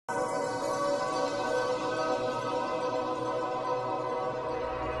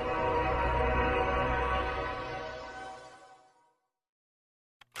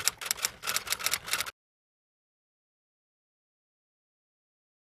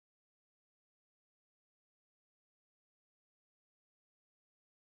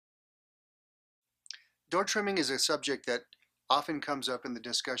Door trimming is a subject that often comes up in the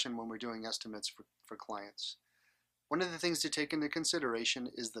discussion when we're doing estimates for clients. One of the things to take into consideration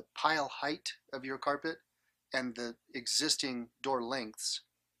is the pile height of your carpet and the existing door lengths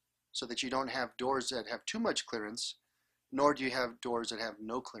so that you don't have doors that have too much clearance, nor do you have doors that have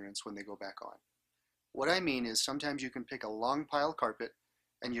no clearance when they go back on. What I mean is sometimes you can pick a long pile carpet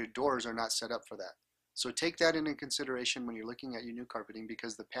and your doors are not set up for that. So take that into consideration when you're looking at your new carpeting,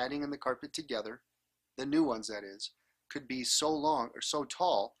 because the padding and the carpet together, the new ones that is, could be so long or so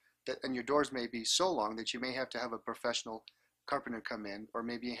tall that, and your doors may be so long that you may have to have a professional carpenter come in or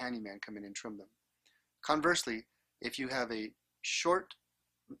maybe a handyman come in and trim them. Conversely, if you have a short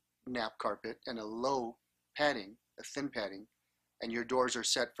nap carpet and a low padding, a thin padding, and your doors are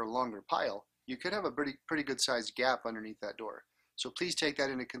set for longer pile, you could have a pretty good sized gap underneath that door. So please take that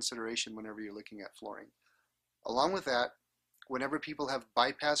into consideration whenever you're looking at flooring. Along with that, whenever people have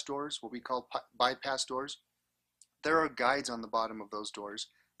bypass doors, what we call bypass doors, there are guides on the bottom of those doors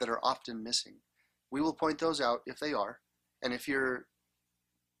that are often missing. We will point those out if they are, and if you're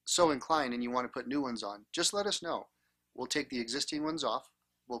so inclined and you want to put new ones on, just let us know. We'll take the existing ones off,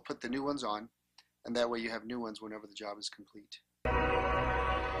 we'll put the new ones on, and that way you have new ones whenever the job is complete.